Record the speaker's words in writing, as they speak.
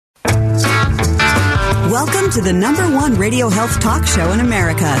Welcome to the #1 radio health talk show in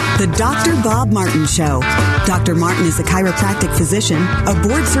America, the Dr. Bob Martin Show. Dr. Martin is a chiropractic physician, a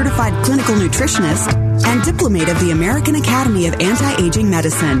board-certified clinical nutritionist, and diplomate of the American Academy of Anti-Aging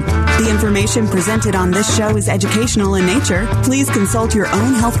Medicine. The information presented on this show is educational in nature. Please consult your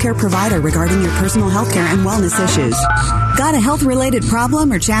own healthcare provider regarding your personal healthcare and wellness issues. Got a health-related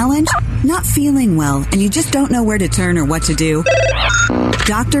problem or challenge? Not feeling well, and you just don't know where to turn or what to do?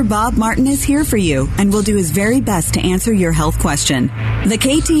 Dr. Bob Martin is here for you and will do his very best to answer your health question. The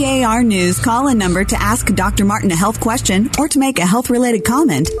KTAR News call-in number to ask Dr. Martin a health question or to make a health-related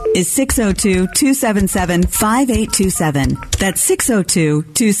comment is 602-277-5827. That's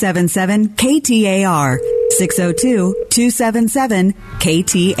 602-277-KTAR.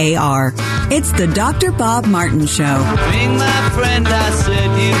 602-277-KTAR. It's the Dr. Bob Martin Show. Being my friend, I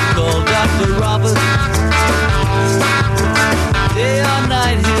said you call Dr. Robert. Day or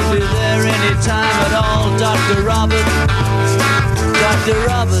night, he'll be there anytime at all. Dr. Robert. Dr.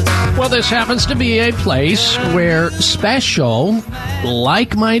 Robert. Well, this happens to be a place where special,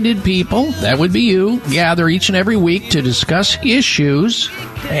 like-minded people, that would be you, gather each and every week to discuss issues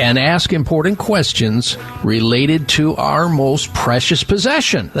and ask important questions related to our most precious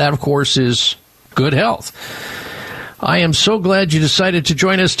possession. That, of course, is good health. I am so glad you decided to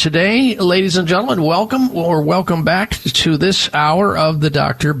join us today. Ladies and gentlemen, welcome back to this hour of the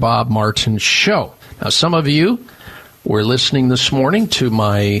Dr. Bob Martin Show. Now, some of you were listening this morning to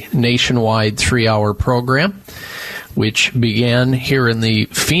my nationwide 3-hour program, which began here in the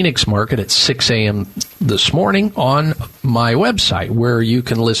Phoenix market at 6 a.m. this morning on my website, where you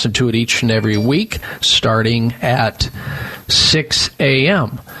can listen to it each and every week starting at 6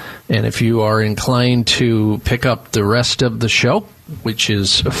 a.m. And if you are inclined to pick up the rest of the show, which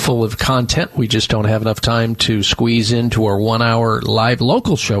is full of content, we just don't have enough time to squeeze into our 1-hour live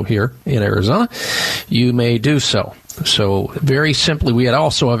local show here in Arizona, you may do so. So very simply, we had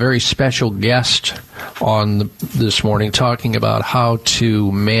also a very special guest on this morning talking about how to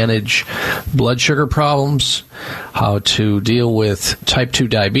manage blood sugar problems, how to deal with type 2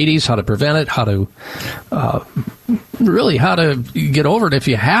 diabetes, how to prevent it, how to how to get over it if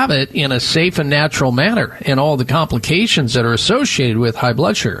you have it in a safe and natural manner, and all the complications that are associated with high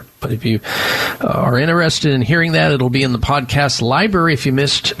blood sugar. But if you are interested in hearing that, it'll be in the podcast library if you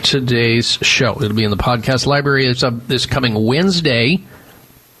missed today's show. It'll be in the podcast library. It's up this coming Wednesday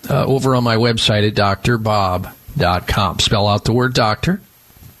over on my website at drbob.com. Spell out the word doctor,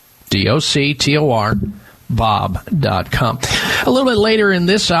 D-O-C-T-O-R, bob.com. A little bit later in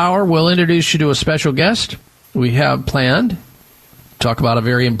this hour, we'll introduce you to a special guest we have planned. Talk about a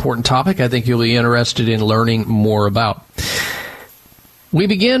very important topic I think you'll be interested in learning more about. We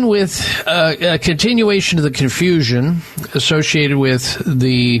begin with a continuation of the confusion associated with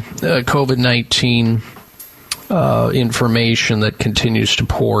the COVID-19 information that continues to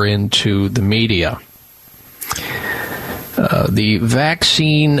pour into the media. The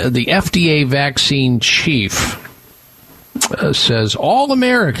FDA vaccine chief says all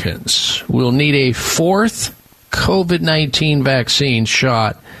Americans will need a fourth COVID-19 vaccine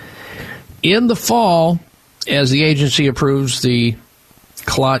shot in the fall as the agency approves the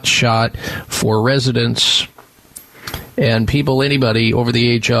clot shot for residents and anybody over the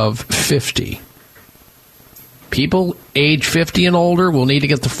age of 50. People age 50 and older will need to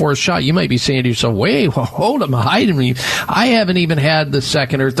get the fourth shot. You might be saying to yourself, wait, hold on, I haven't even had the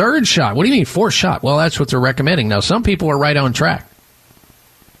second or third shot. What do you mean, fourth shot? Well, that's what they're recommending. Now, some people are right on track.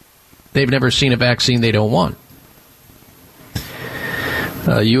 They've never seen a vaccine they don't want.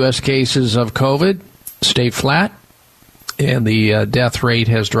 U.S. cases of COVID stay flat, and the death rate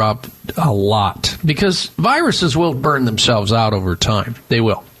has dropped a lot because viruses will burn themselves out over time. They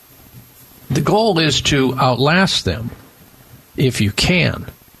will. The goal is to outlast them, if you can,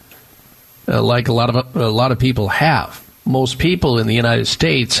 like a lot of people have. Most people in the United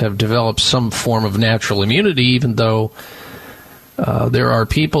States have developed some form of natural immunity, even though there are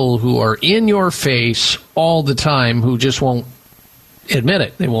people who are in your face all the time who just won't admit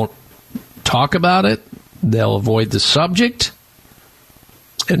it. They won't talk about it. They'll avoid the subject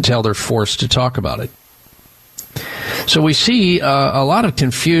until they're forced to talk about it. So we see a lot of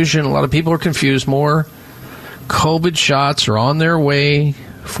confusion. A lot of people are confused. More COVID shots are on their way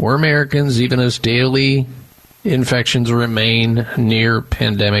for Americans, even as daily infections remain near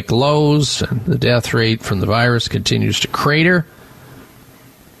pandemic lows, and the death rate from the virus continues to crater,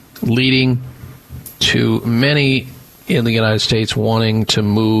 leading to many in the United States wanting to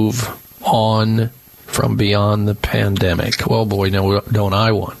move on from beyond the pandemic. Well, boy, no, don't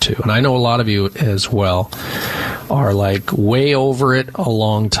I want to. And I know a lot of you as well are like way over it a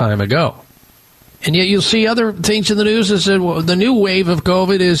long time ago. And yet you'll see other things in the news that said, well, the new wave of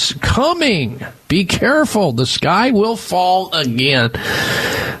COVID is coming. Be careful. The sky will fall again.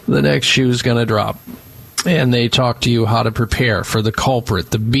 The next shoe is going to drop. And they talk to you how to prepare for the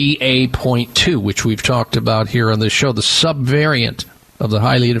culprit, the BA.2, which we've talked about here on the show, the subvariant of the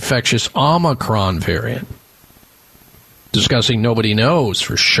highly infectious Omicron variant. Discussing nobody knows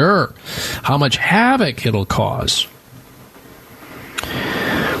for sure how much havoc it'll cause.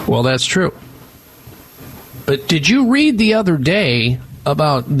 Well, that's true. But did you read the other day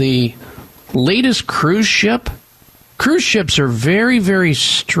about the latest cruise ship? Cruise ships are very, very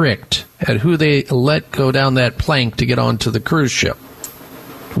strict at who they let go down that plank to get onto the cruise ship.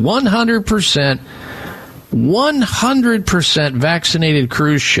 100% vaccinated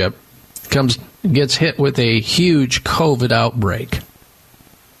cruise ship gets hit with a huge COVID outbreak.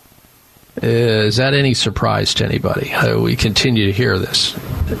 Is that any surprise to anybody? We continue to hear this.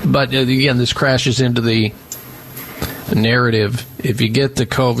 But again, this crashes into the narrative. If you get the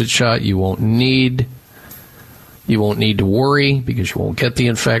COVID shot, you won't need to worry because you won't get the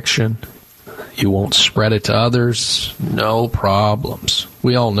infection. You won't spread it to others. No problems.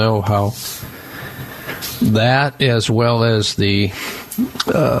 We all know how that, as well as the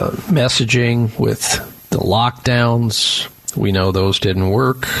messaging with the lockdowns, we know those didn't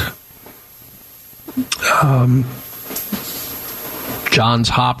work. Johns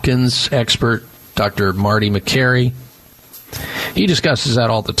Hopkins expert Dr. Marty Makary, he discusses that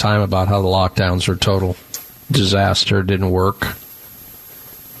all the time about how the lockdowns are a total disaster, didn't work.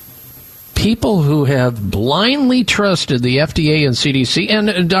 People who have blindly trusted the FDA and CDC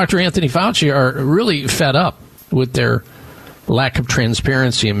and Dr. Anthony Fauci are really fed up with their lack of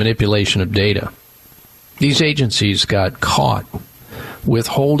transparency and manipulation of data. These agencies got caught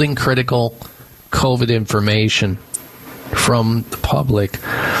withholding critical COVID information from the public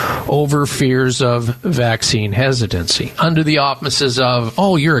over fears of vaccine hesitancy, under the auspices of,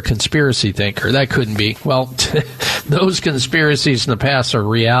 oh, you're a conspiracy thinker. That couldn't be. Well, those conspiracies in the past are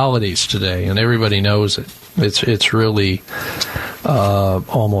realities today, and everybody knows it. It's really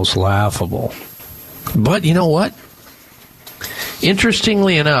almost laughable. But you know what?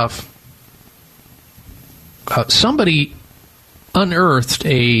 Interestingly enough, somebody unearthed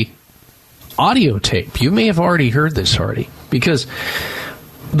a audio tape. You may have already heard this already, because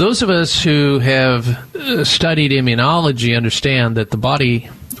those of us who have studied immunology understand that the body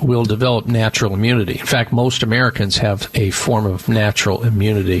will develop natural immunity. In fact, most Americans have a form of natural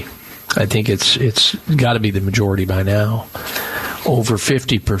immunity. I think it's got to be the majority by now. Over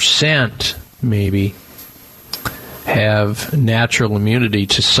 50% maybe have natural immunity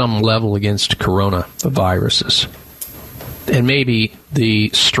to some level against coronaviruses. And maybe the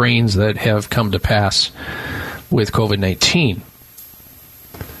strains that have come to pass with COVID-19.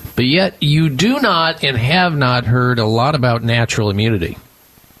 But yet you do not and have not heard a lot about natural immunity,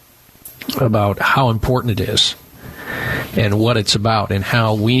 about how important it is and what it's about and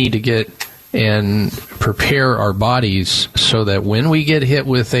how we need to get and prepare our bodies so that when we get hit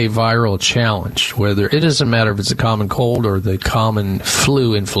with a viral challenge, whether it doesn't matter if it's a common cold or the common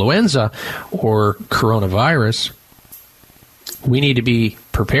flu, influenza, or coronavirus, we need to be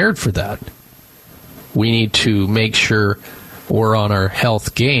prepared for that. We need to make sure we're on our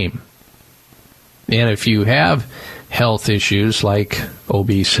health game. And if you have health issues like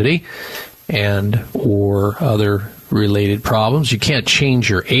obesity and or other related problems, you can't change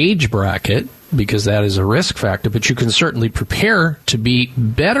your age bracket because that is a risk factor, but you can certainly prepare to be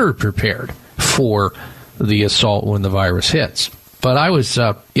better prepared for the assault when the virus hits. But I was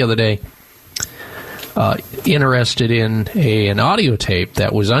the other day interested in an audio tape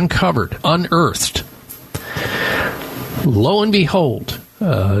that was unearthed. Lo and behold,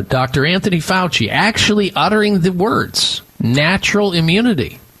 Dr. Anthony Fauci actually uttering the words natural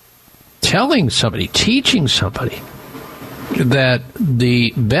immunity, telling somebody, teaching somebody that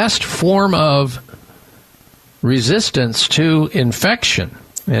the best form of resistance to infection,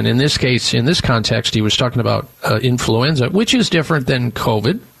 and in this case, in this context, he was talking about influenza, which is different than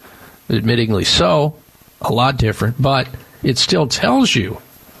COVID, admittingly so, a lot different, but it still tells you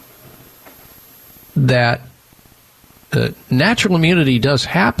that natural immunity does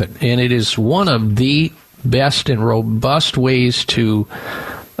happen, and it is one of the best and robust ways to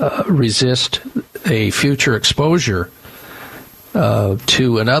resist a future exposure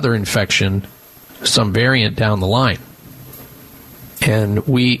to another infection, some variant down the line. And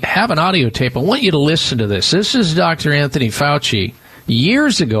we have an audio tape. I want you to listen to this. This is Dr. Anthony Fauci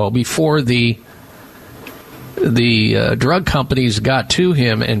years ago, before the drug companies got to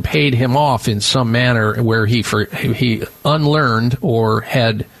him and paid him off in some manner where he unlearned or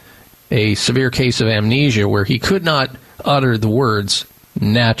had a severe case of amnesia where he could not utter the words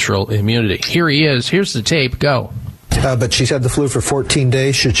natural immunity. Here he is. Here's the tape. Go. But she's had the flu for 14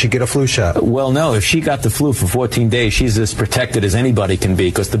 days. Should she get a flu shot? Well, no. If she got the flu for 14 days, she's as protected as anybody can be,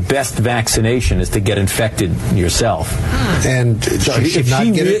 because the best vaccination is to get infected yourself. And she should not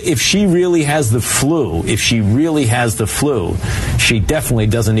get it? If she really has the flu, she definitely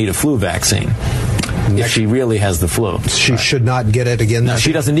doesn't need a flu vaccine. If she really has the flu, she should not get it again. No,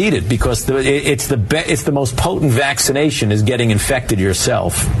 she doesn't need it, because it's the most potent vaccination is getting infected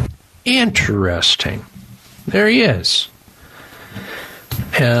yourself. Interesting. There he is.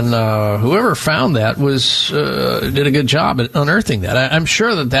 And whoever found that did a good job at unearthing that. I'm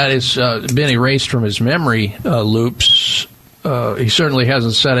sure that has been erased from his memory loops. He certainly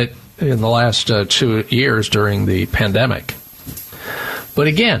hasn't said it in the last 2 years during the pandemic. But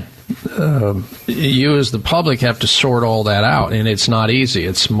again, you as the public have to sort all that out, and it's not easy.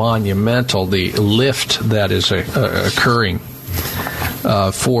 It's monumental, the lift that is occurring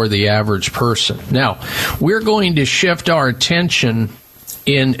for the average person. Now, we're going to shift our attention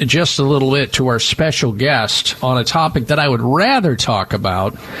in just a little bit to our special guest on a topic that I would rather talk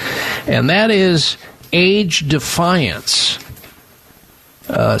about, and that is age defiance.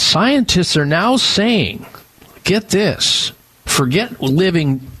 Scientists are now saying, get this, forget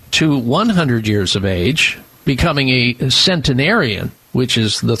living to 100 years of age, becoming a centenarian, which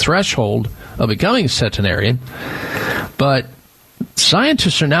is the threshold of becoming a centenarian, but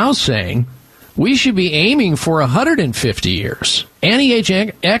scientists are now saying we should be aiming for 150 years.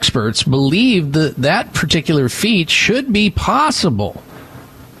 Anti-aging experts believe that particular feat should be possible.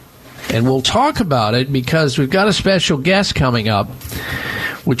 And we'll talk about it because we've got a special guest coming up,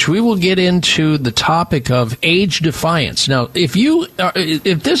 which we will get into the topic of age defiance. Now,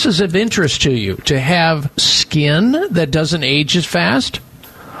 if this is of interest to you, to have skin that doesn't age as fast,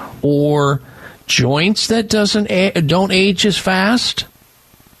 or joints that don't age as fast,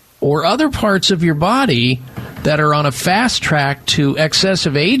 or other parts of your body that are on a fast track to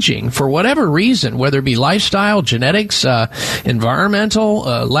excessive aging for whatever reason, whether it be lifestyle, genetics, environmental,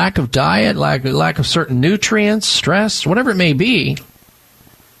 lack of diet, lack of certain nutrients, stress, whatever it may be,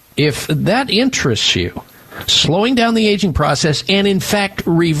 if that interests you, slowing down the aging process and, in fact,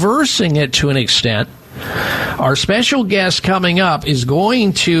 reversing it to an extent, our special guest coming up is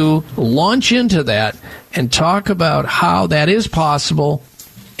going to launch into that and talk about how that is possible,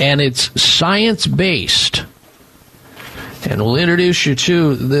 and it's science-based. And we'll introduce you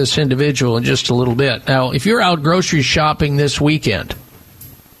to this individual in just a little bit. Now, if you're out grocery shopping this weekend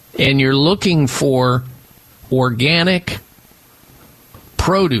and you're looking for organic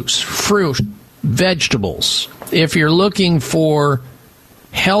produce, fruit, vegetables, if you're looking for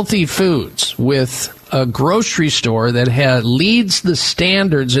healthy foods with a grocery store that leads the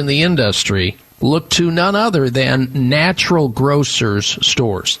standards in the industry, look to none other than Natural Grocers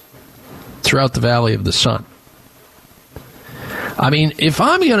stores throughout the Valley of the Sun. I mean, if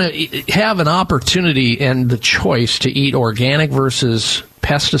I'm going to have an opportunity and the choice to eat organic versus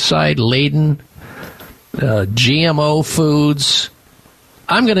pesticide-laden, GMO foods,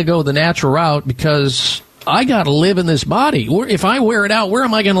 I'm going to go the natural route because I got to live in this body. If I wear it out, where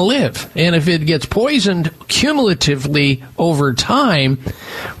am I going to live? And if it gets poisoned cumulatively over time,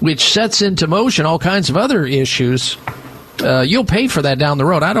 which sets into motion all kinds of other issues, you'll pay for that down the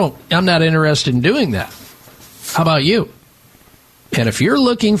road. I'm not interested in doing that. How about you? And if you're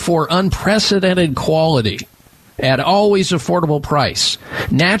looking for unprecedented quality at always affordable price,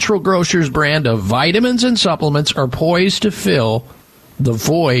 Natural Grocers brand of vitamins and supplements are poised to fill the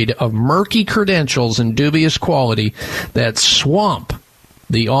void of murky credentials and dubious quality that swamp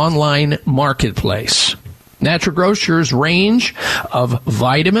the online marketplace. Natural Grocers' range of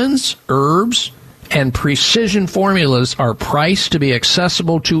vitamins, herbs, and precision formulas are priced to be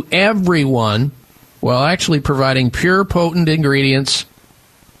accessible to everyone, while actually providing pure, potent ingredients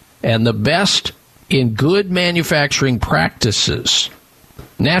and the best in good manufacturing practices.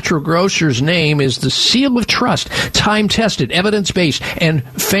 Natural Grocers' name is the seal of trust, time-tested, evidence-based, and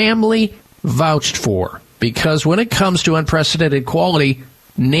family vouched for. Because when it comes to unprecedented quality,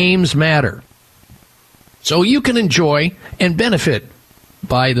 names matter. So you can enjoy and benefit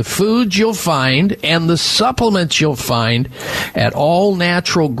by the foods you'll find and the supplements you'll find at all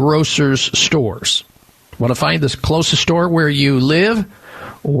Natural Grocers stores. Want to find the closest store where you live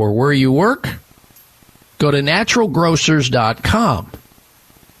or where you work? Go to naturalgrocers.com.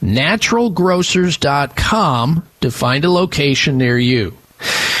 Naturalgrocers.com to find a location near you.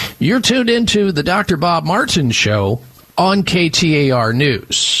 You're tuned into the Dr. Bob Martin Show on KTAR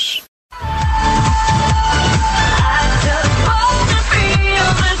News. I just want to feel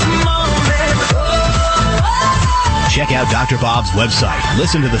this moment. Check out Dr. Bob's website.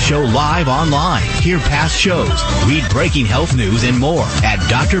 Listen to the show live online. Hear past shows. Read breaking health news and more at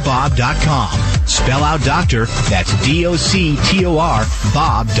drbob.com. Spell out doctor. That's DOCTOR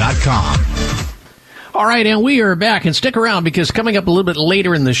Bob.com. All right, and we are back. And stick around, because coming up a little bit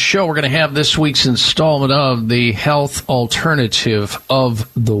later in the show, we're going to have this week's installment of the Health Alternative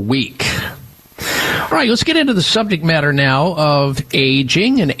of the Week. All right, let's get into the subject matter now of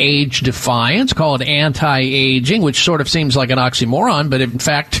aging and age defiance, called anti-aging, which sort of seems like an oxymoron, but in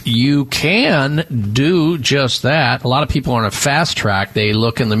fact, you can do just that. A lot of people are on a fast track. They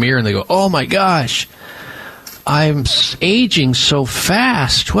look in the mirror and they go, oh my gosh, I'm aging so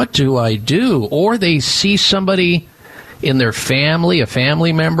fast. What do I do? Or they see somebody in their family, a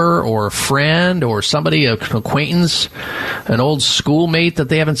family member or a friend or somebody, an acquaintance, an old schoolmate that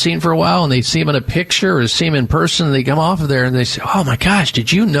they haven't seen for a while, and they see him in a picture or see him in person, and they come off of there and they say, oh my gosh,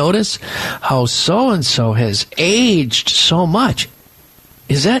 did you notice how so-and-so has aged so much?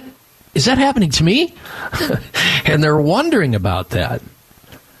 Is that happening to me? And they're wondering about that.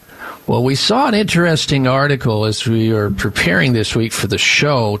 Well, we saw an interesting article as we were preparing this week for the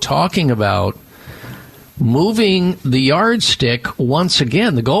show, talking about moving the yardstick once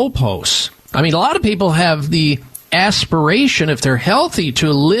again, the goalposts. I mean, a lot of people have the aspiration, if they're healthy,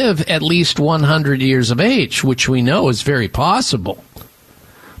 to live at least 100 years of age, which we know is very possible.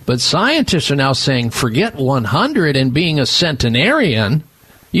 But scientists are now saying, forget 100 and being a centenarian.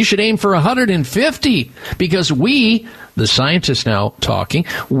 You should aim for 150, because we, the scientists now talking,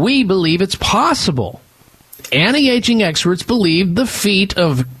 we believe it's possible. Anti-aging experts believe the feat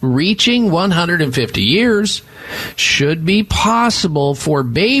of reaching 150 years should be possible for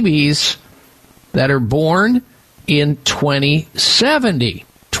babies that are born in 2070.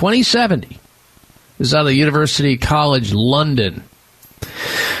 2070. This is out of University College London.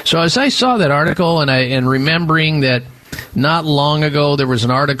 So as I saw that article, and remembering that not long ago there was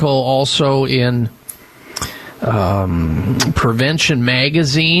an article also in Prevention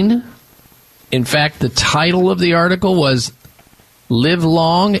Magazine. In fact, the title of the article was Live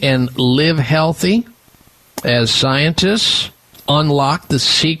Long and Live Healthy, as scientists unlock the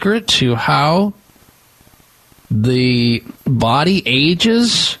secret to how the body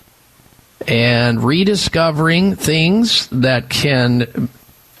ages, and rediscovering things that can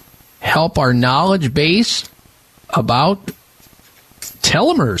help our knowledge base about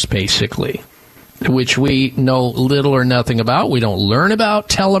telomeres, basically, which we know little or nothing about. We don't learn about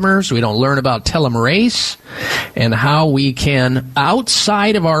telomeres. We don't learn about telomerase, and how we can,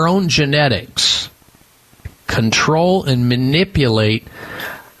 outside of our own genetics, control and manipulate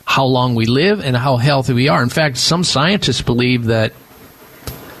how long we live and how healthy we are. In fact, some scientists believe that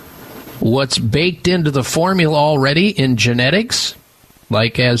what's baked into the formula already in genetics,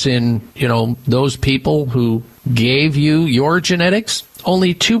 like as in, those people who gave you your genetics,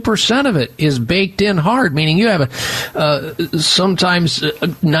 only 2% of it is baked in hard, meaning you have sometimes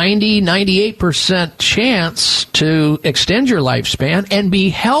 98% chance to extend your lifespan and be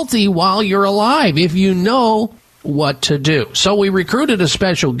healthy while you're alive if you know what to do. So we recruited a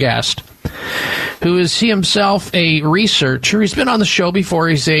special guest who is himself a researcher. He's been on the show before.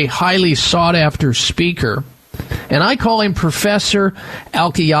 He's a highly sought-after speaker. And I call him Professor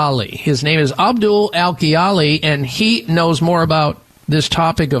Al-Kayali. His name is Abdul Al-Kayali, and he knows more about this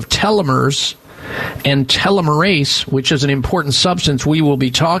topic of telomeres and telomerase, which is an important substance we will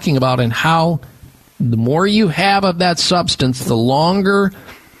be talking about, and how the more you have of that substance, the longer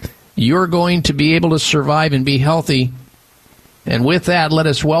you're going to be able to survive and be healthy. And with that, let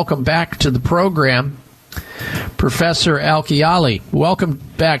us welcome back to the program Professor Al-Kayali. Welcome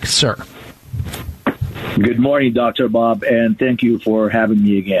back, sir. Good morning, Dr. Bob, and thank you for having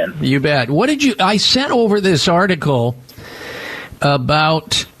me again. You bet. I sent over this article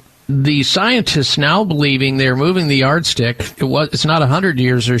about the scientists now believing they're moving the yardstick. It's not 100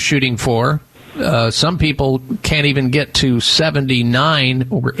 years they're shooting for. Some people can't even get to 79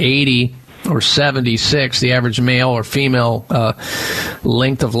 or 80 or 76, the average male or female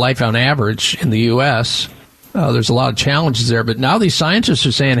length of life on average in the U.S. There's a lot of challenges there, but now these scientists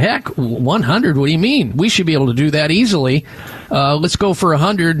are saying, heck, 100, what do you mean? We should be able to do that easily. Let's go for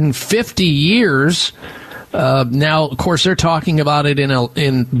 150 years. Now, of course, they're talking about it in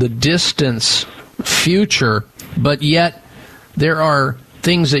the distant future, but yet there are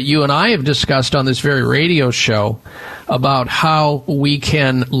things that you and I have discussed on this very radio show about how we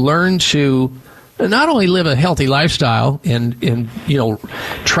can learn to not only live a healthy lifestyle and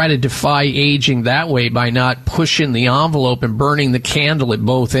try to defy aging that way by not pushing the envelope and burning the candle at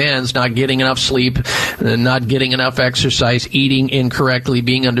both ends, not getting enough sleep, not getting enough exercise, eating incorrectly,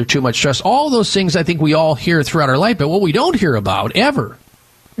 being under too much stress. All those things I think we all hear throughout our life, but what we don't hear about ever,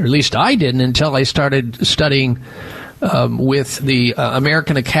 or at least I didn't until I started studying with the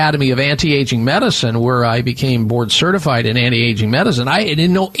American Academy of Anti-Aging Medicine, where I became board certified in anti-aging medicine. I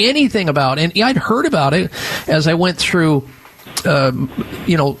didn't know anything about it. And I'd heard about it as I went through,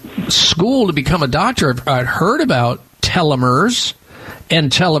 school to become a doctor. I'd heard about telomeres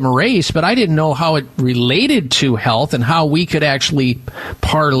and telomerase, but I didn't know how it related to health and how we could actually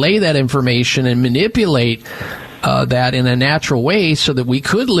parlay that information and manipulate that in a natural way so that we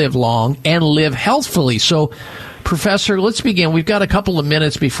could live long and live healthfully. So, Professor, let's begin. We've got a couple of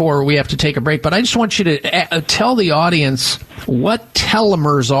minutes before we have to take a break, but I just want you to tell the audience what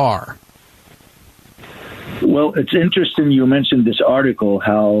telomeres are. Well, it's interesting you mentioned this article,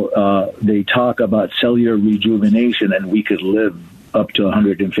 how they talk about cellular rejuvenation and we could live up to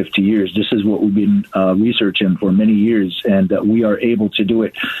 150 years. This is what we've been researching for many years, and we are able to do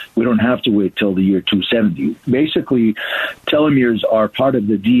it. We don't have to wait till the year 270. Basically, telomeres are part of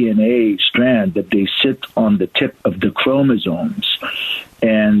the DNA strand that they sit on the tip of the chromosomes.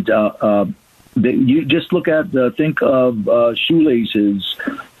 And you just look at, think of shoelaces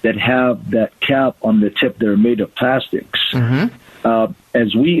that have that cap on the tip. They're made of plastics. Mm-hmm.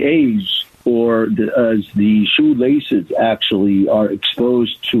 As we age, or as the shoelaces actually are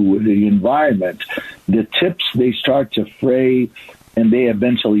exposed to the environment, the tips, they start to fray and they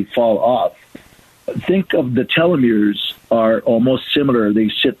eventually fall off. Think of the telomeres are almost similar. They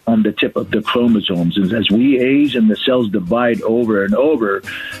sit on the tip of the chromosomes. And as we age and the cells divide over and over,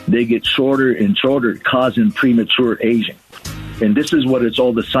 they get shorter and shorter, causing premature aging. And this is what it's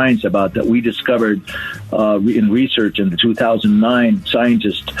all the science about that we discovered in research in 2009.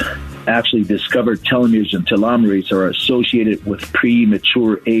 Scientists actually discovered telomeres and telomerase are associated with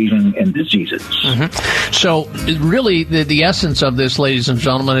premature aging and diseases. Mm-hmm. So really the essence of this, ladies and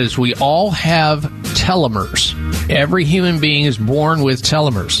gentlemen, is we all have telomeres. Every human being is born with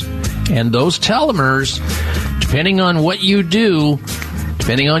telomeres. And those telomeres, depending on what you do,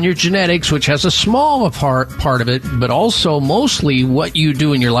 depending on your genetics, which has a small part of it, but also mostly what you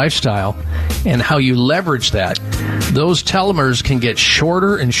do in your lifestyle and how you leverage that, those telomeres can get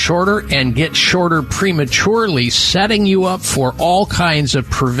shorter and shorter and get shorter prematurely, setting you up for all kinds of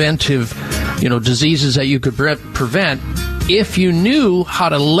preventive, diseases that you could prevent if you knew how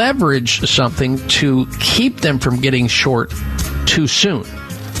to leverage something to keep them from getting short too soon.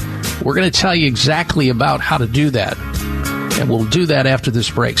 We're going to tell you exactly about how to do that. And we'll do that after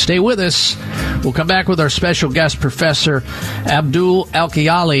this break. Stay with us. We'll come back with our special guest, Professor Abdul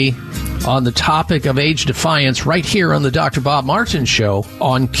Al-Kayali, on the topic of age defiance right here on the Dr. Bob Martin Show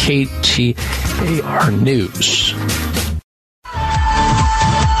on KTAR News.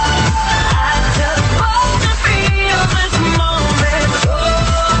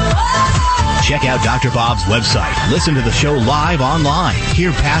 Check out Dr. Bob's website. Listen to the show live online.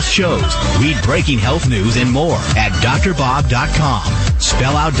 Hear past shows. Read breaking health news and more at drbob.com.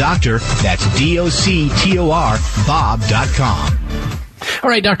 Spell out doctor, that's DOCTOR, Bob.com. All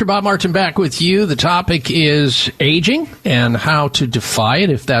right, Dr. Bob Martin back with you. The topic is aging and how to defy it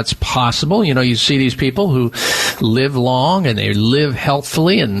if that's possible. You see these people who live long and they live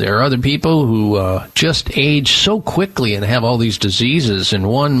healthfully, and there are other people who just age so quickly and have all these diseases. And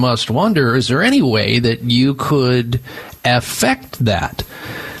one must wonder, is there any way that you could affect that?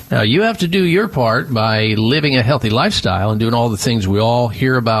 Now, you have to do your part by living a healthy lifestyle and doing all the things we all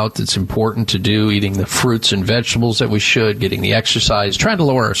hear about that's important to do, eating the fruits and vegetables that we should, getting the exercise, trying to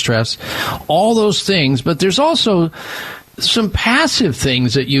lower our stress, all those things. But there's also some passive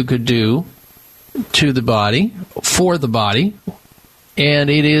things that you could do to the body, for the body, and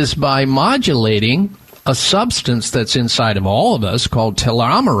it is by modulating a substance that's inside of all of us called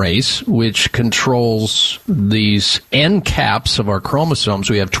telomerase, which controls these end caps of our chromosomes.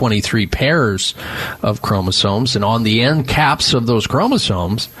 We have 23 pairs of chromosomes, and on the end caps of those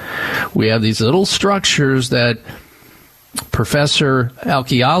chromosomes, we have these little structures that Professor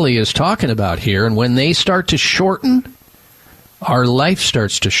Al-Kayali is talking about here, and when they start to shorten, our life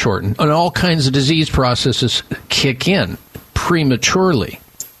starts to shorten, and all kinds of disease processes kick in prematurely.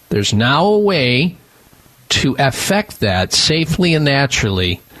 There's now a way to affect that safely and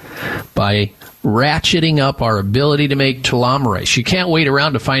naturally by ratcheting up our ability to make telomerase. You can't wait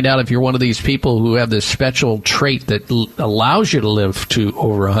around to find out if you're one of these people who have this special trait that allows you to live to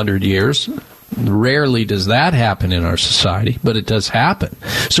over 100 years. Rarely does that happen in our society, but it does happen.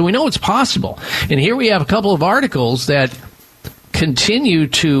 So we know it's possible. And here we have a couple of articles that continue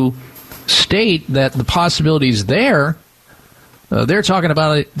to state that the possibility is there. They're talking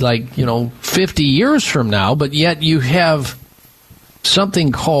about it 50 years from now, but yet you have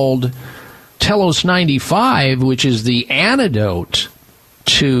something called Telos 95, which is the antidote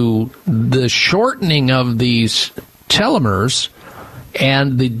to the shortening of these telomeres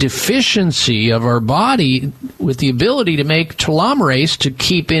and the deficiency of our body with the ability to make telomerase to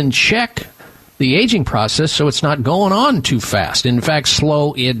keep in check the aging process so it's not going on too fast. In fact,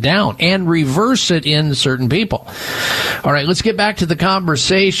 slow it down and reverse it in certain people. All right, let's get back to the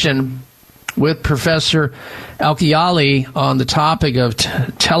conversation with Professor Al-Khayyali on the topic of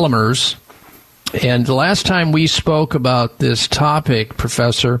telomeres. And the last time we spoke about this topic,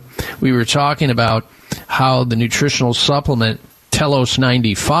 Professor, we were talking about how the nutritional supplement Telos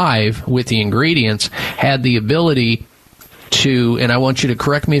 95 with the ingredients had the ability to, and I want you to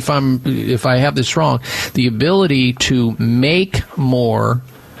correct me if I have this wrong, the ability to make more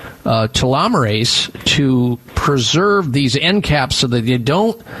telomerase to preserve these end caps so that they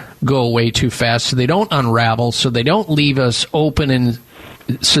don't go away too fast, so they don't unravel, so they don't leave us open and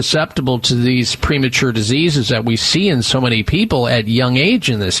susceptible to these premature diseases that we see in so many people at young age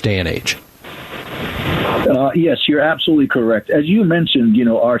in this day and age. Yes, you're absolutely correct. As you mentioned,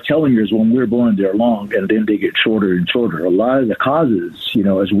 our telomeres, when we're born, they're long, and then they get shorter and shorter. A lot of the causes,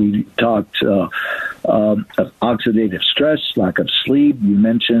 as we talked, of oxidative stress, lack of sleep, you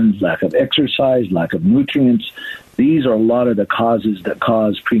mentioned lack of exercise, lack of nutrients. These are a lot of the causes that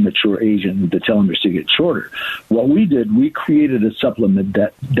cause premature aging, the telomeres to get shorter. What we did, we created a supplement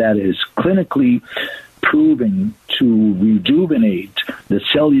that is clinically proven to rejuvenate the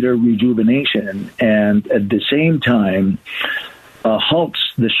cellular rejuvenation and at the same time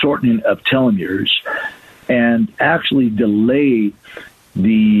halts the shortening of telomeres and actually delay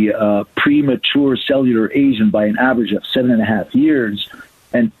the premature cellular aging by an average of 7.5 years,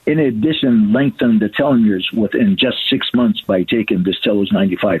 and in addition lengthen the telomeres within just 6 months by taking this Telos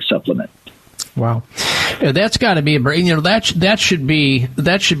 95 supplement. Wow, that's got to be that should be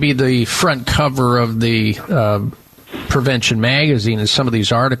the front cover of the Prevention Magazine and some of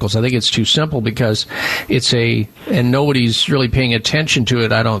these articles. I think it's too simple because and nobody's really paying attention to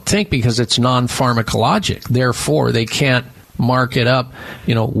it, I don't think, because it's non-pharmacologic. Therefore, they can't mark it up,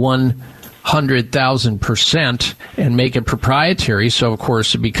 100,000% and make it proprietary. So, of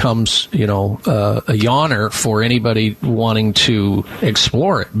course, it becomes, a yawner for anybody wanting to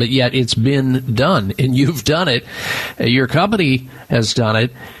explore it. But yet it's been done, and you've done it. Your company has done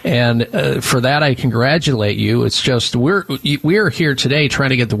it, and for that I congratulate you. It's just we're here today trying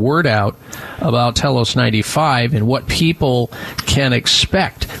to get the word out about Telos 95 and what people can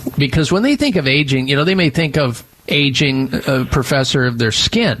expect. Because when they think of aging, they may think of aging, Professor, of their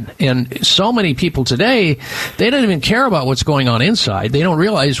skin. And so many people today, they don't even care about what's going on inside. They don't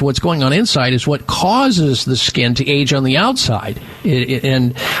realize what's going on inside is what causes the skin to age on the outside.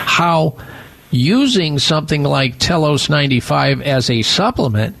 And how using something like Telos 95 as a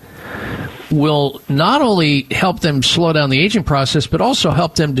supplement will not only help them slow down the aging process, but also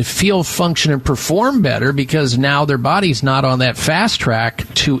help them to feel, function, and perform better, because now their body's not on that fast track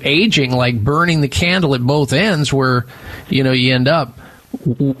to aging, like burning the candle at both ends, where you end up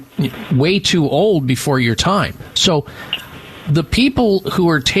way too old before your time. So the people who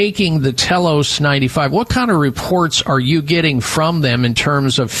are taking the Telos 95, what kind of reports are you getting from them in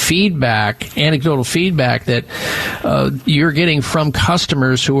terms of feedback, anecdotal feedback that you're getting from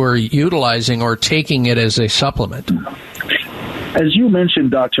customers who are utilizing or taking it as a supplement? As you mentioned,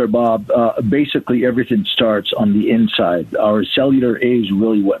 Dr. Bob, basically everything starts on the inside. Our cellular age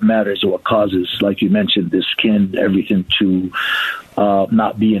really what matters, what causes, like you mentioned, the skin, everything to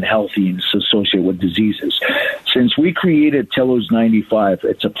not being healthy and associated with diseases. Since we created Telos 95,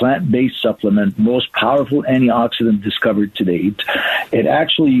 it's a plant-based supplement, most powerful antioxidant discovered to date. It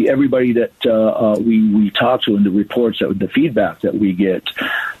actually, everybody that we talk to in the reports, the feedback that we get,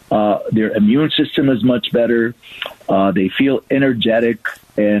 their immune system is much better. They feel energetic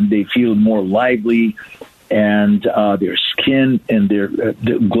and they feel more lively, and their skin and their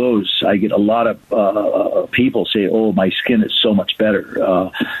glows. I get a lot of people say, "Oh, my skin is so much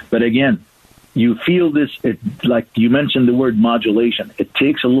better." But again, you feel this, like you mentioned the word modulation. It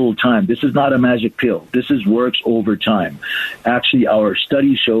takes a little time. This is not a magic pill. This works over time. Actually, our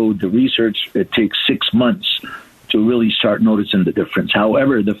study showed, the research, it takes 6 months to really start noticing the difference.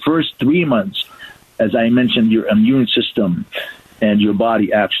 However, the first 3 months, as I mentioned, your immune system and your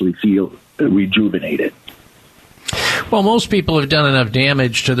body actually feel rejuvenated. Well, most people have done enough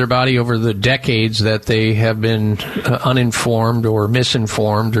damage to their body over the decades that they have been uninformed or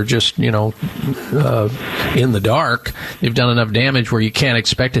misinformed or just, in the dark. They've done enough damage where you can't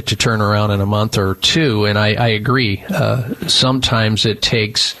expect it to turn around in a month or two. And I agree. Sometimes it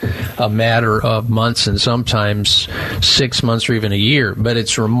takes a matter of months and sometimes 6 months or even a year. But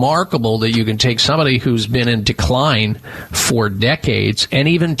it's remarkable that you can take somebody who's been in decline for decades and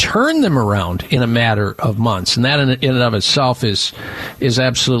even turn them around in a matter of months. And that in and of itself is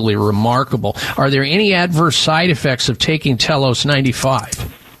absolutely remarkable. Are there any adverse side effects of taking Telos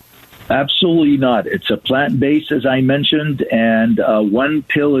 95? Absolutely not. It's a plant-based, as I mentioned, and 1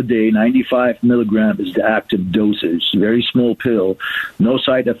 pill a day, 95 milligram, is the active dosage. Very small pill, no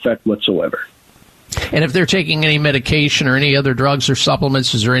side effect whatsoever. And if they're taking any medication or any other drugs or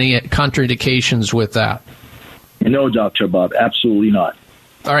supplements, is there any contraindications with that? No, Dr. Bob, absolutely not.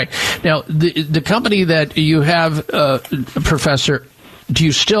 All right. Now, the company that you have, Professor, do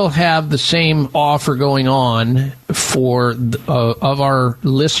you still have the same offer going on for of our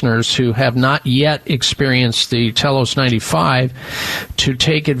listeners who have not yet experienced the Telos 95 to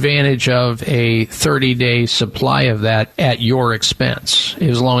take advantage of a 30-day supply of that at your expense,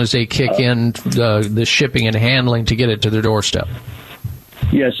 as long as they kick in the shipping and handling to get it to their doorstep?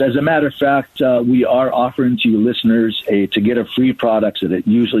 Yes, as a matter of fact, we are offering to you listeners to get a free product that it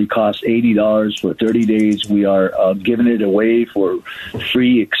usually costs $80 for 30 days. We are giving it away for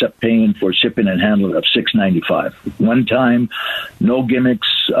free, except paying for shipping and handling of $6.95. One time, no gimmicks.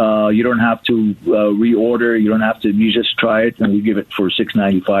 You don't have to reorder. You don't have to. You just try it, and we give it for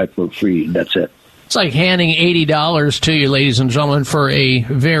 $6.95 for free. That's it. It's like handing $80 to you, ladies and gentlemen, for a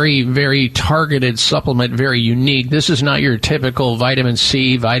very, very targeted supplement, very unique. This is not your typical vitamin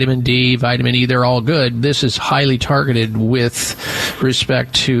C, vitamin D, vitamin E. They're all good. This is highly targeted with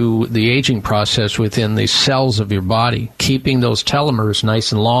respect to the aging process within the cells of your body, keeping those telomeres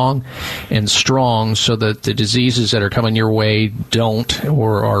nice and long and strong so that the diseases that are coming your way don't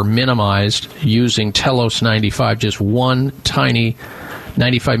or are minimized using Telos 95, just one tiny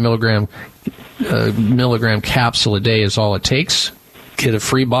 95 milligram capsule a day is all it takes. Get a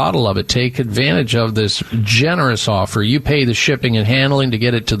free bottle of it. Take advantage of this generous offer. You pay the shipping and handling to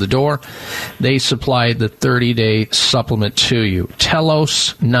get it to the door. They supply the 30-day supplement to you.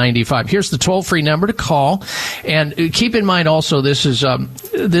 Telos 95. Here's the toll-free number to call. And keep in mind also, this is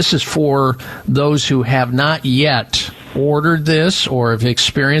for those who have not yet ordered this or have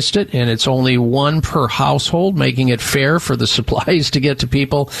experienced it, and it's only one per household, making it fair for the supplies to get to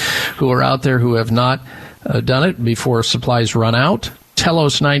people who are out there who have not done it before supplies run out.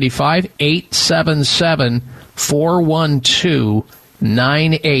 Telos 95,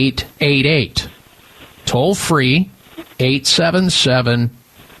 877-412-9888. Toll free,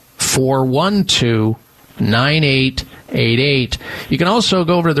 877-412-9888. You can also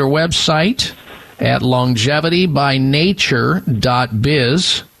go over to their website at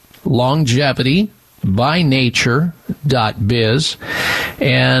longevitybynature.biz, longevitybynature.biz,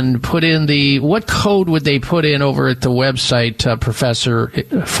 and put in what code would they put in over at the website, Professor,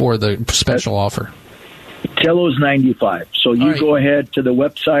 for the special offer? Telos 95. So you go ahead to the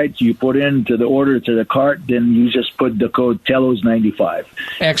website, you put into the order to the cart, then you just put the code Telos 95.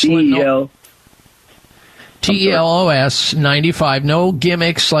 Excellent. TELOS 95, no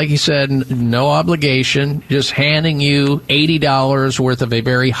gimmicks, like you said, no obligation, just handing you $80 worth of a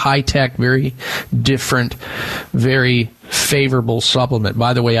very high-tech, very different, very favorable supplement.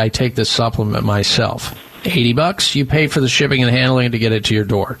 By the way, I take this supplement myself. $80, you pay for the shipping and handling to get it to your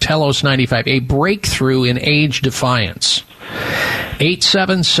door. Telos 95, a breakthrough in age defiance.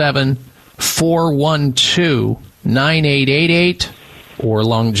 877-412-9888. or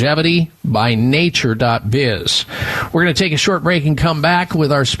longevitybynature.biz. We're going to take a short break and come back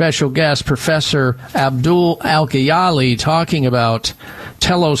with our special guest, Professor Abdul Al-Kayali, talking about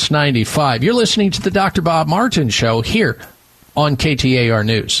Telos 95. You're listening to the Dr. Bob Martin Show here on KTAR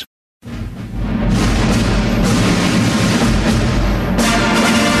News.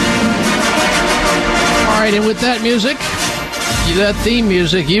 All right, and with that music, that theme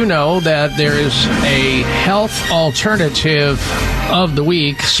music, you know that there is a health alternative of the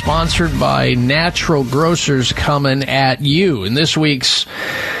week sponsored by Natural Grocers coming at you. And this week's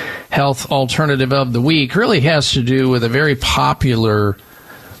health alternative of the week really has to do with a very popular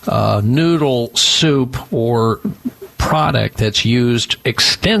noodle soup or product that's used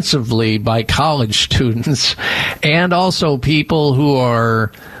extensively by college students and also people who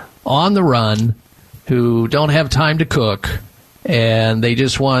are on the run, who don't have time to cook, and they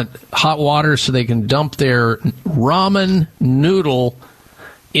just want hot water so they can dump their ramen noodle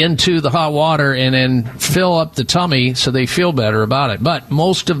into the hot water and then fill up the tummy so they feel better about it. But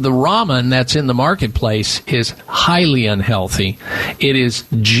most of the ramen that's in the marketplace is highly unhealthy. It is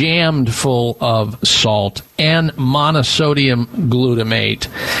jammed full of salt and monosodium glutamate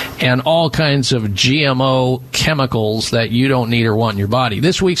and all kinds of GMO chemicals that you don't need or want in your body.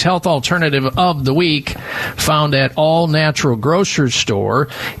 This week's health alternative of the week, found at All Natural Grocery Store,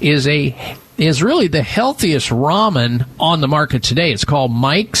 is really the healthiest ramen on the market today. It's called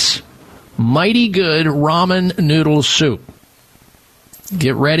Mike's Mighty Good Ramen Noodle Soup.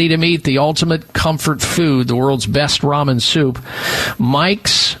 Get ready to meet the ultimate comfort food, the world's best ramen soup.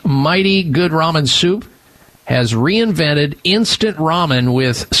 Mike's Mighty Good Ramen Soup has reinvented instant ramen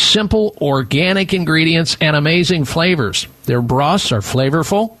with simple organic ingredients and amazing flavors. Their broths are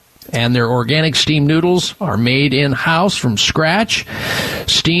flavorful, and their organic steamed noodles are made in-house from scratch,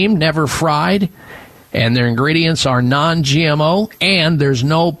 steamed, never fried, and their ingredients are non-GMO, and there's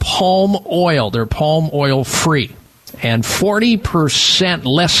no palm oil. They're palm oil free, and 40%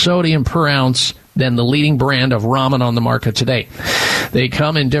 less sodium per ounce than the leading brand of ramen on the market today. They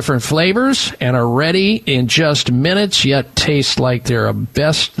come in different flavors and are ready in just minutes, yet taste like they're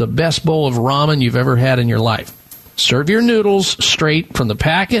the best bowl of ramen you've ever had in your life. Serve your noodles straight from the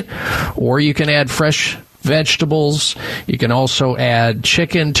packet, or you can add fresh vegetables. You can also add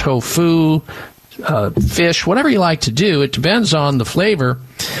chicken, tofu, fish, whatever you like to do. It depends on the flavor,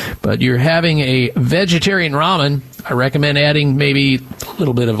 but you're having a vegetarian ramen. I recommend adding maybe a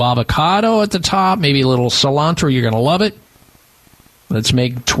little bit of avocado at the top, maybe a little cilantro. You're going to love it. Let's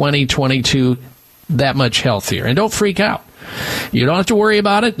make 2022 that much healthier. And don't freak out. You don't have to worry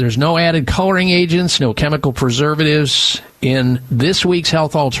about it. There's no added coloring agents, no chemical preservatives in this week's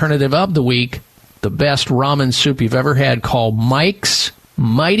health alternative of the week, the best ramen soup you've ever had, called Mike's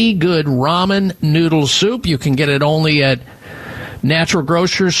Mighty Good Ramen Noodle Soup. You can get it only at natural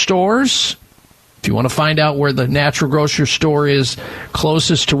grocery stores. If you want to find out where the natural grocery store is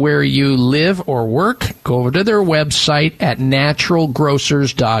closest to where you live or work, go over to their website at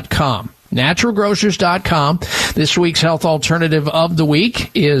naturalgrocers.com. Naturalgrocers.com. This week's health alternative of the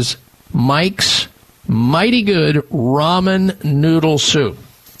week is Mike's Mighty Good Ramen Noodle Soup.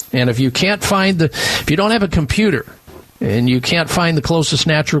 And if you don't have a computer and you can't find the closest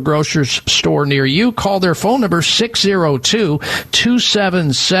natural grocers store near you, call their phone number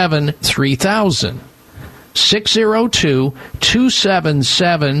 602-277-3000.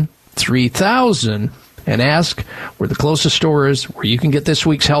 602-277-3000. And ask where the closest store is where you can get this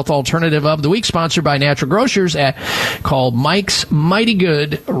week's health alternative of the week, sponsored by Natural Grocers, called Mike's Mighty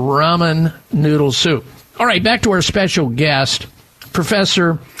Good Ramen Noodle Soup. All right, back to our special guest,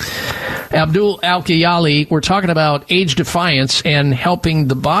 Professor Abdul Al-Kayali. We're talking about age defiance and helping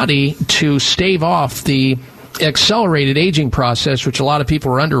the body to stave off the accelerated aging process, which a lot of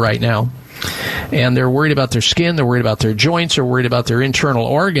people are under right now. And they're worried about their skin, they're worried about their joints, they're worried about their internal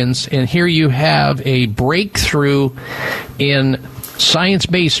organs. And here you have a breakthrough in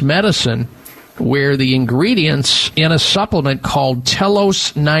science-based medicine where the ingredients in a supplement called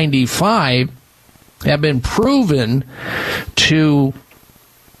Telos 95 have been proven to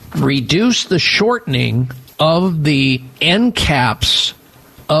reduce the shortening of the end caps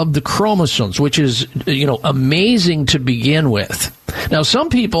of the chromosomes, which is, amazing to begin with. Now, some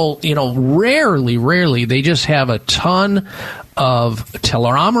people, rarely, they just have a ton of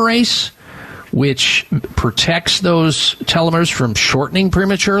telomerase, which protects those telomeres from shortening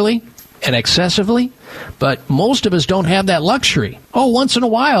prematurely and excessively. But most of us don't have that luxury. Once in a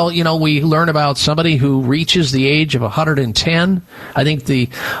while, we learn about somebody who reaches the age of 110. I think the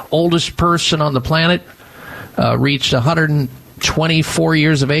oldest person on the planet reached 124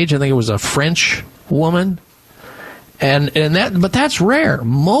 years of age. I think it was a French woman. But that's rare.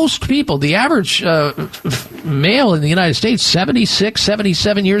 Most people, the average male in the United States, 76,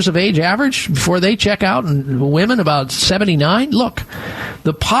 77 years of age average before they check out, and women about 79. Look,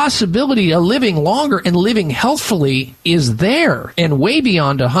 the possibility of living longer and living healthfully is there and way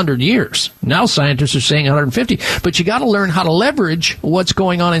beyond 100 years. Now scientists are saying 150, but you got to learn how to leverage what's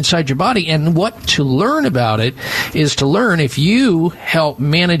going on inside your body, and what to learn about it is to learn if you help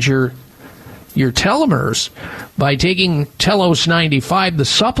manage your telomeres by taking Telos 95, the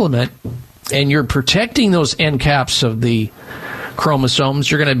supplement, and you're protecting those end caps of the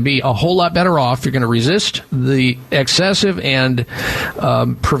chromosomes, you're going to be a whole lot better off. You're going to resist the excessive and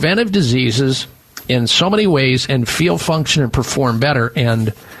preventive diseases in so many ways and feel, function, and perform better.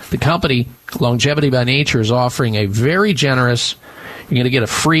 And the company, Longevity by Nature, is offering a very generous, you're going to get a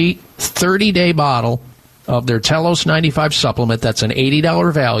free 30-day bottle of their Telos 95 supplement. That's an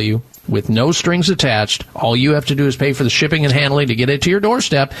 $80 value with no strings attached. All you have to do is pay for the shipping and handling to get it to your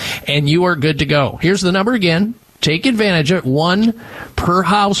doorstep, and you are good to go. Here's the number again. Take advantage of it. 1 per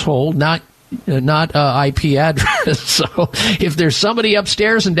household, not IP address. So if there's somebody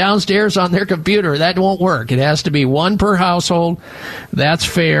upstairs and downstairs on their computer, that won't work. It has to be 1 per household. That's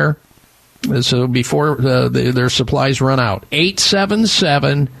fair. So before their supplies run out.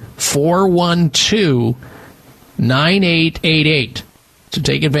 877-412-9888 to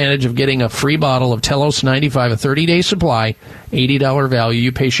take advantage of getting a free bottle of Telos 95, a 30-day supply, $80 value.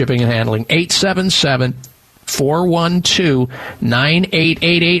 You pay shipping and handling.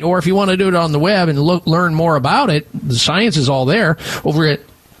 877-412-9888. Or if you want to do it on the web and learn more about it, the science is all there over at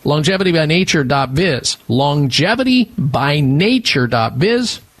longevitybynature.biz.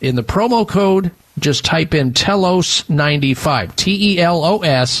 longevitybynature.biz. In the promo code, just type in TELOS95,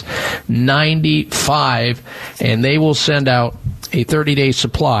 TELOS 95, and they will send out a 30-day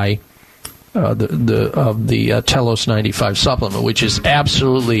supply of the Telos 95 supplement, which is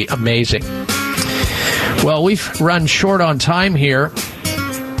absolutely amazing. Well, we've run short on time here.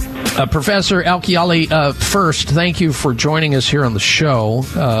 Professor Al-Kiyali, first, thank you for joining us here on the show.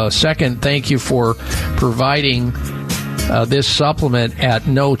 Second, thank you for providing this supplement at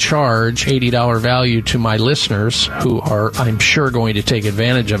no charge, $80 value to my listeners who are, I'm sure, going to take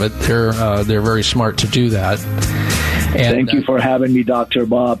advantage of it. They're very smart to do that. And, thank you for having me, Dr.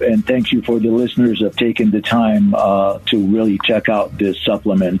 Bob, and thank you for the listeners of taking the time to really check out this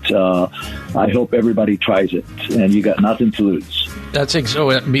supplement. I hope everybody tries it, and you got nothing to lose. That's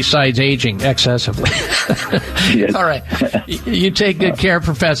besides aging excessively. Yes. All right. You take good care,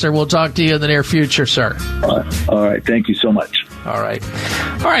 Professor. We'll talk to you in the near future, sir. All right. Thank you so much. All right.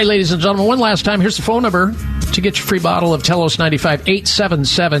 All right, ladies and gentlemen, one last time. Here's the phone number to get your free bottle of Telos 95,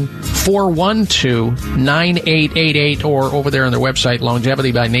 877-412-9888, or over there on their website,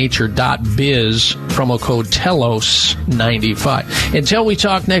 longevitybynature.biz, promo code TELOS95. Until we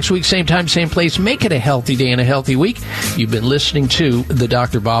talk next week, same time, same place, make it a healthy day and a healthy week. You've been listening to The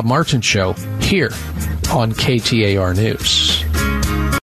Dr. Bob Martin Show here on KTAR News.